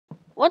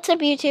What's up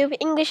YouTube,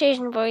 English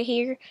Asian Boy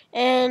here,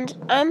 and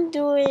I'm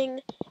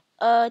doing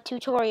a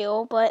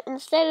tutorial, but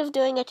instead of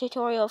doing a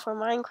tutorial for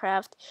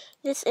Minecraft,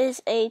 this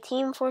is a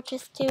Team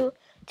Fortress 2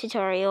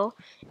 tutorial,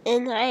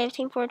 and I have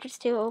Team Fortress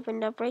 2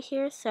 opened up right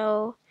here,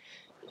 so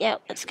yeah,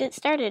 let's get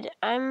started.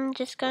 I'm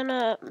just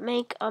gonna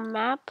make a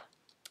map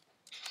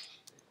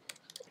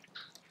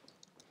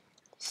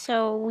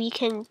so we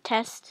can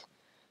test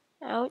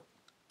out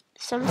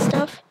some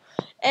stuff.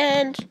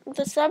 And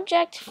the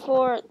subject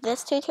for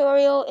this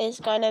tutorial is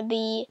gonna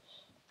be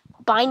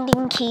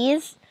binding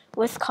keys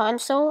with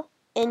console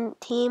in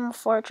Team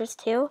Fortress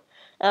 2.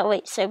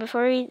 Wait, so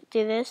before we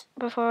do this,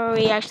 before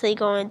we actually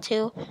go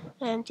into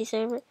empty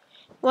server,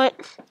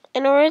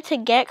 in order to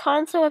get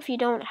console, if you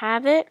don't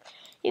have it,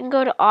 you can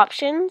go to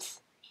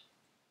options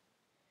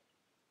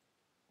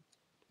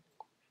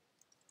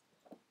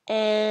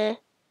and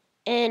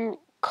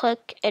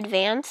click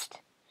advanced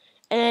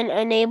and then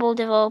enable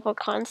developer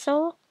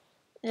console,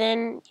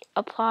 then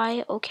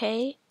apply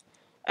OK,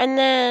 and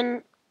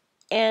then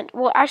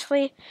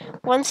actually,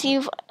 once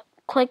you've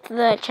clicked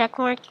the check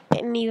mark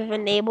and you've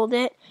enabled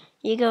it,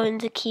 you go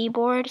into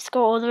keyboard,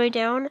 scroll all the way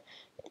down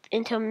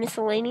into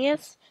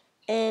miscellaneous,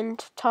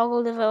 and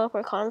toggle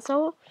developer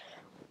console,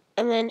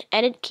 and then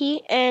edit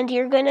key, and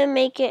you're gonna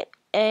make it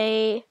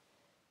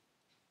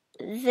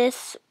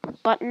this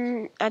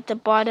button at the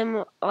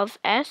bottom of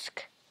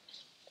ESC.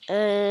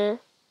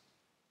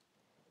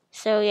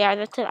 So yeah,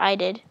 that's what I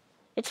did.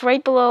 It's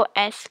right below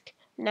ESC,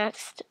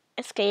 next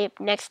escape,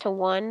 next to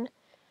 1.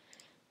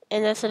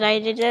 And that's what I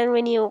did. Then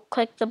when you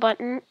click the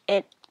button,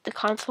 the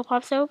console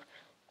pops up.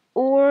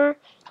 Or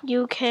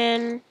you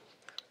can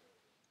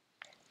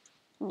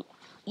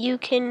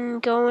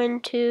go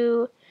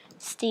into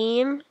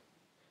Steam,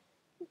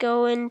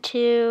 go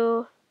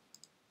into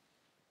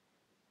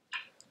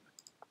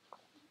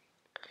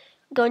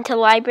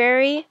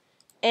Library,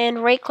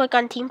 and right click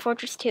on Team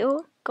Fortress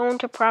 2. Go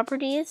into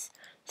Properties,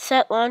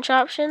 set launch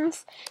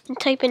options, and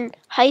type in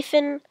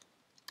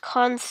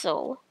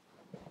 -console.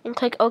 And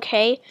click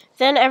OK.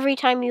 Then every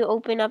time you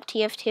open up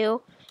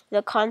TF2,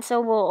 the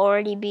console will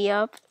already be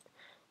up.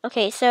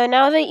 Okay, so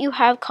now that you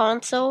have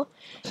console,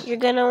 you're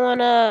gonna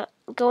wanna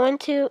go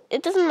into,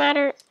 it doesn't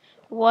matter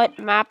what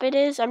map it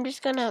is, I'm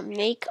just gonna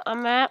make a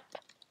map.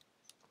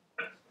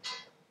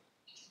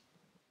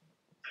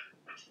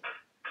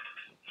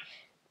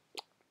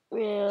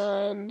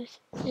 And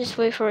just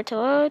wait for it to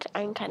load.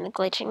 I'm kind of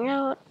glitching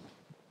out.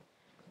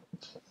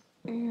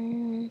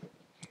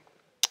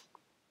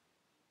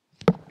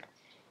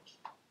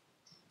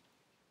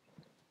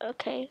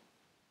 Okay.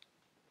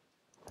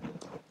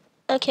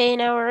 Okay,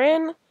 now we're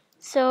in.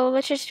 So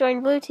let's just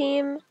join blue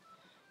team.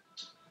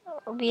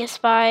 I'll be a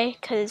spy,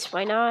 because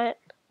why not?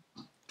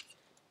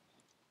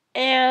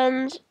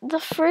 And the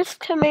first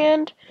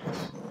command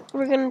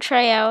we're going to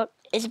try out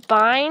is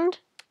bind.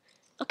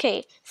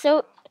 Okay,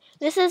 so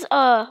this is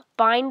a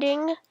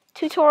binding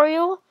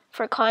tutorial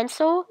for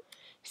console.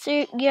 So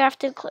you have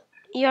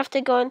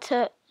to go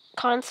into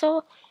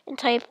console and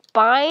type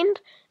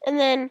bind, and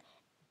then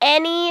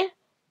any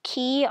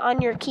key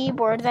on your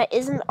keyboard that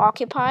isn't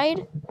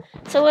occupied.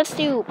 So let's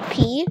do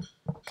P,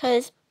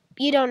 because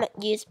you don't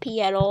use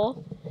P at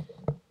all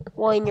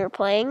when you're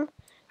playing.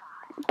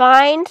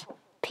 Bind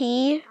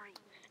P,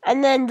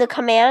 and then the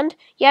command.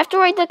 You have to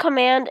write the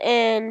command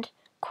in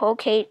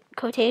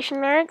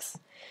quotation marks.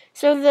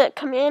 So the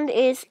command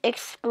is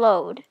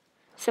explode.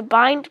 So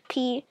bind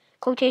P,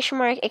 quotation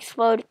mark,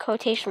 explode,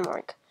 quotation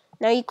mark.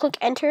 Now you click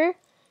enter,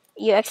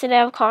 you exit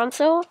out of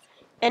console,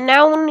 and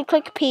now when we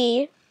click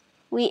P,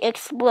 we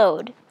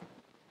explode.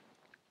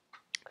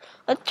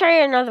 Let's try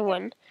another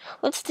one.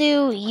 Let's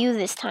do U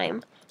this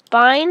time.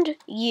 Bind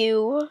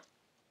U,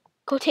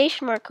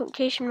 quotation mark,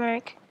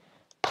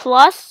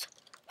 plus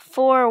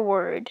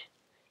forward.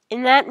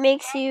 And that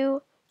makes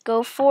you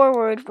go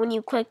forward when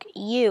you click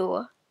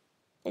U.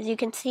 As you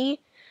can see,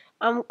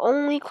 I'm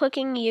only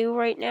clicking U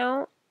right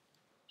now.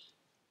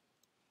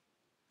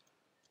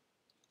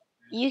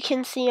 You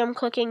can see I'm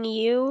clicking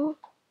U.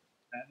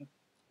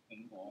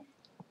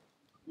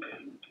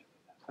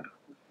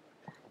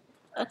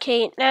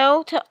 Okay,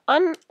 now to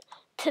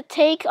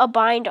take a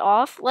bind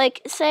off,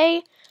 like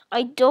say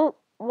I don't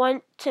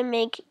want to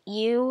make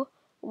you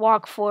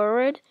walk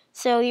forward,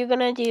 so you're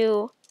gonna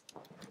do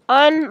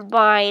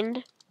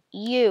unbind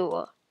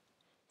U.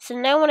 So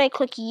now when I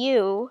click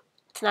U,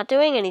 it's not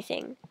doing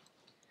anything.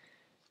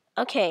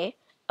 Okay,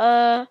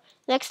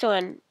 next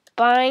one,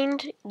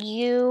 bind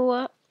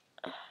U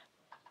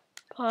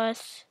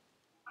plus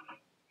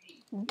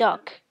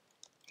duck.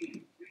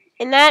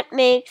 And that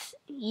makes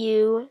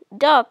you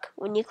duck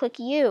when you click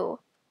U.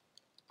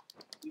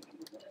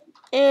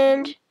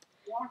 And,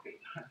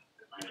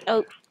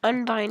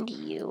 unbind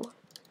U.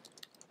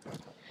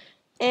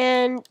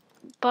 And,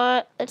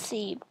 let's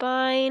see,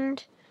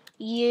 bind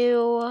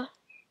U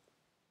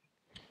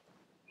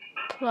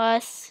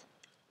plus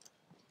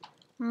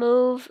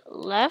move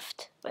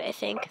left. I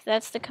think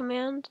that's the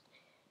command.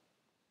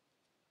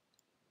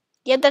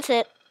 Yep, that's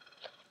it.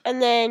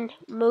 And then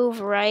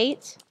move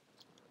right.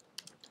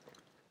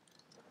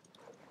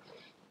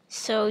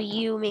 So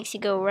U makes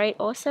you go right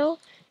also.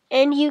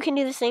 And you can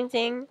do the same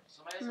thing.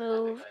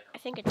 Move. I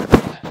think it's...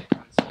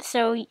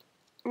 So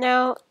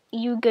now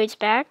U goes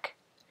back.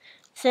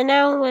 So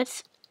now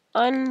let's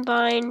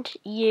unbind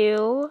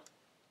U.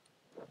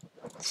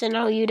 So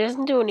now U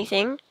doesn't do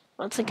anything.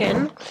 Once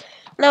again.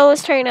 Now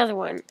let's try another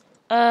one.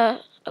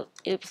 Oh,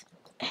 oops.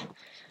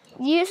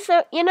 You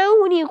know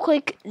when you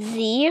click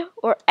Z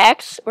or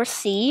X or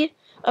C,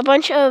 a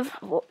bunch of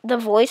the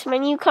voice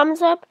menu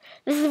comes up.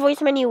 This is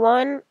voice menu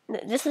 1.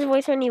 This is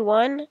voice menu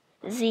 1,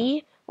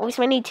 Z. Voice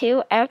menu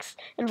 2, X.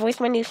 And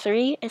voice menu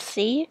 3 is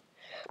C.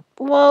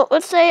 Well,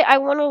 let's say I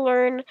want to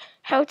learn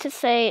how to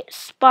say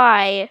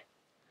spy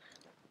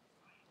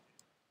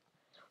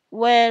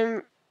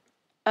when,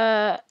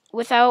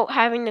 without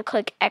having to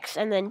click X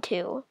and then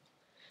 2.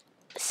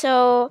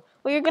 So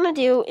what you're going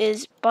to do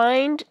is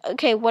bind,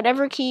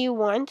 whatever key you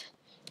want.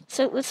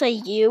 So let's say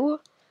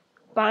U.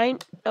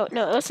 Bind, oh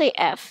no, let's say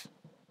F.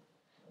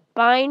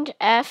 Bind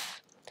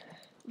F,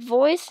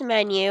 voice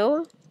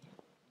menu,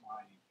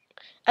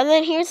 and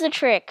then here's the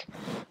trick.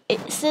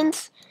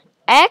 Since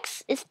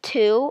X is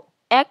 2,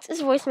 X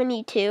is voice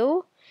menu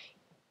 2,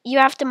 you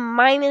have to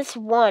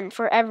 -1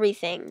 for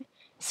everything.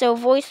 So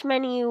voice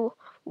menu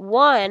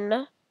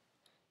 1,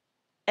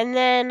 and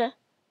then,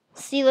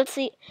 let's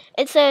see,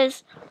 it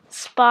says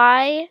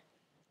spy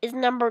is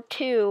number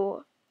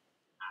 2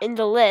 in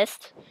the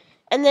list.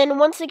 And then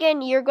once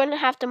again, you're going to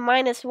have to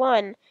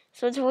 -1.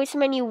 So it's voice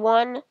menu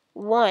 1,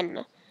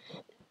 1.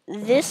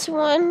 This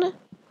one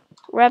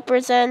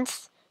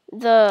represents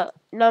the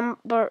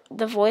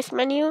voice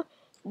menu.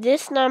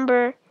 This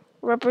number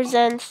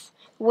represents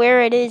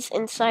where it is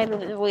inside of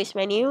the voice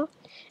menu.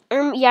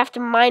 You have to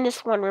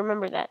 -1,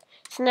 remember that.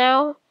 So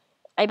now,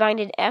 I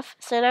binded F.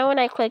 So now when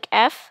I click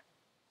F,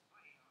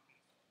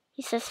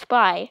 he says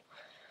spy.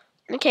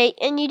 Okay,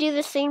 and you do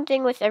the same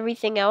thing with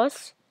everything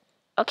else.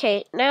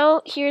 Okay,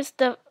 now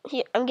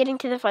I'm getting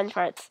to the fun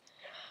parts.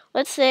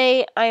 Let's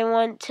say I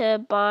want to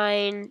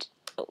bind...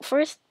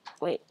 first,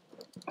 wait.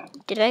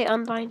 Did I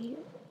unbind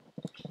you?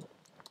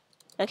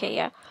 Okay,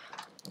 yeah.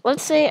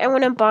 Let's say I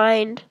want to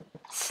bind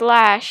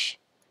slash...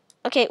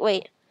 Okay,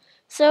 wait.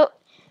 So,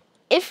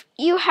 if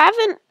you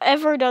haven't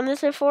ever done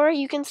this before,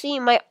 you can see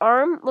my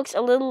arm looks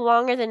a little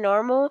longer than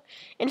normal.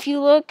 And if you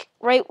look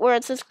right where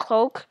it says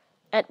cloak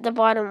at the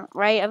bottom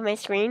right of my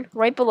screen,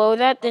 right below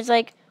that, there's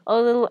like a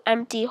little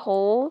empty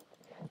hole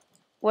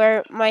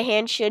where my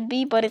hand should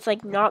be, but it's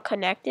like not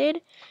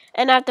connected.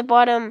 And at the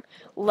bottom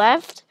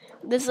left,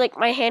 there's like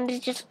my hand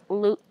is just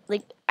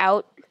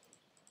out.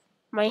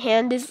 My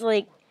hand is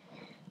like,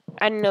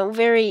 I don't know,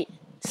 very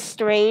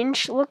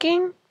strange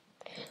looking.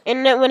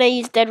 And then when I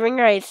use Dead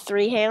Ringer, I have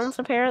 3 hands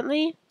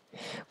apparently.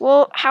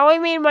 Well, how I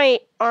made my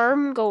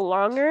arm go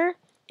longer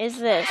is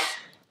this.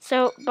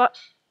 So,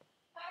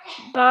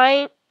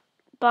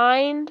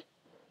 bind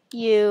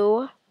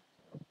you.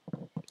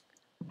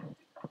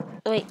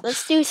 Wait,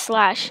 let's do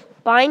slash.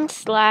 Bind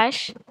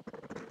slash.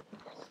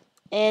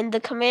 And the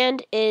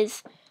command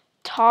is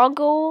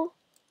toggle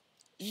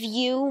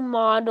view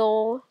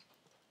model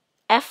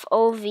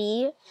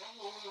FOV.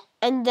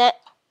 And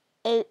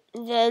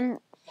then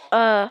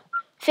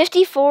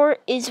 54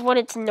 is what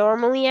it's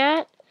normally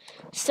at.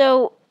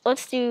 So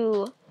let's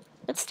do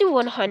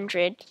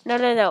 100.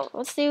 No.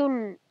 Let's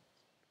do...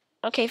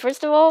 Okay,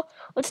 first of all,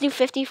 let's do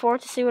 54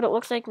 to see what it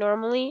looks like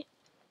normally.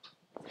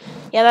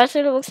 Yeah, that's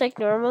what it looks like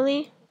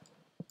normally,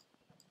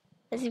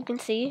 as you can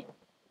see.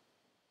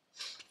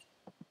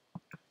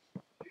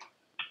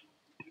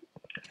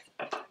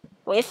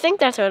 Wait, I think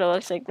that's what it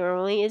looks like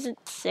normally. Is it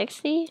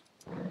 60?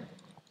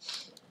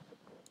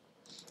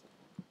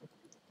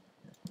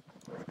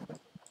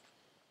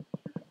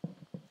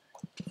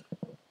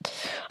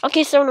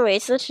 Okay, so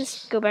anyways, let's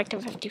just go back to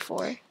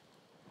 54.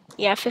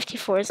 Yeah,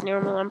 54 is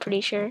normal, I'm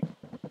pretty sure.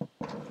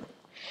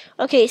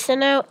 Okay, so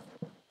now...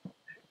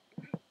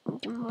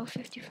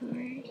 54.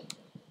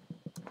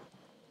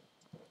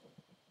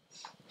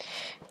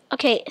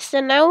 Okay,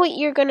 so now what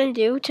you're gonna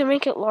do to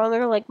make it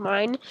longer like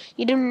mine,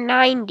 you do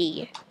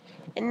 90.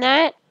 And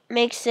that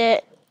makes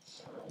it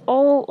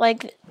all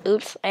like...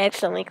 Oops, I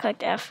accidentally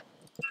clicked F.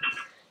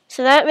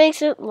 So that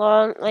makes it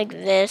long like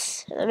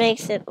this. That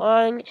makes it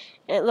long,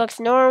 and it looks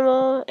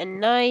normal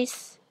and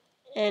nice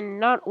and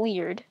not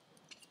weird.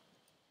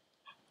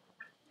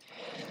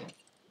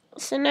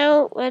 So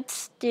now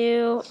let's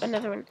do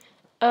another one.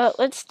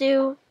 Let's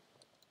do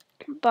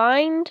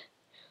bind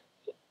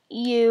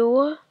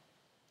you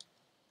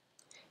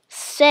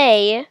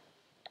say,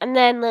 and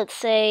then let's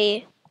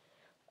say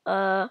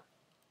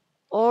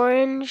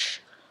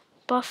orange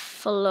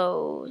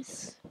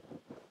buffaloes.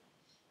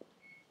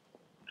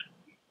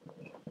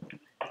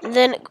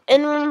 And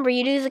remember,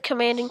 you do the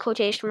command in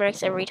quotation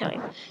marks every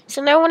time.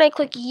 So now when I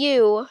click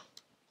U,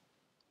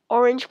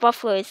 orange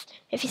buffaloes,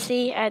 if you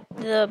see at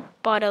the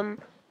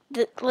bottom,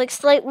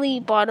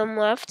 slightly bottom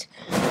left,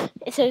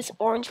 it says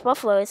orange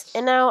buffaloes.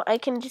 And now I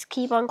can just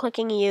keep on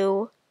clicking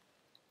U.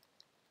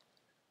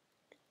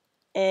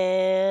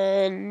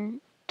 And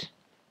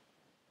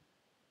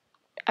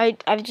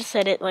I've just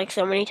said it like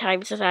so many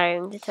times as I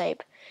am to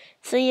type.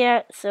 So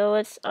yeah, so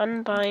let's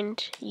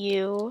unbind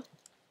you.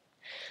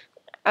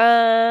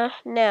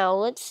 Now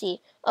let's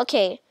see.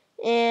 Okay,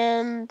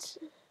 and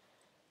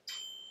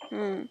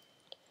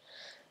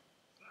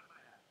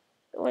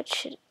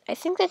I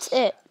think that's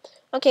it.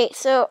 Okay,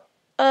 so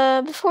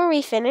before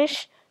we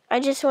finish, I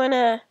just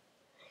wanna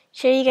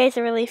show you guys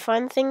a really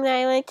fun thing that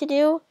I like to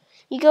do.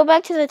 You go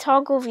back to the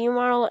toggle view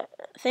model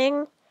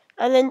thing,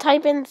 and then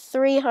type in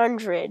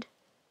 300.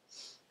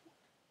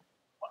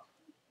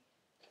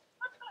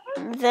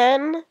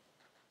 Then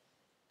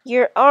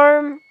your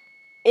arm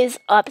is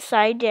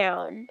upside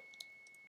down.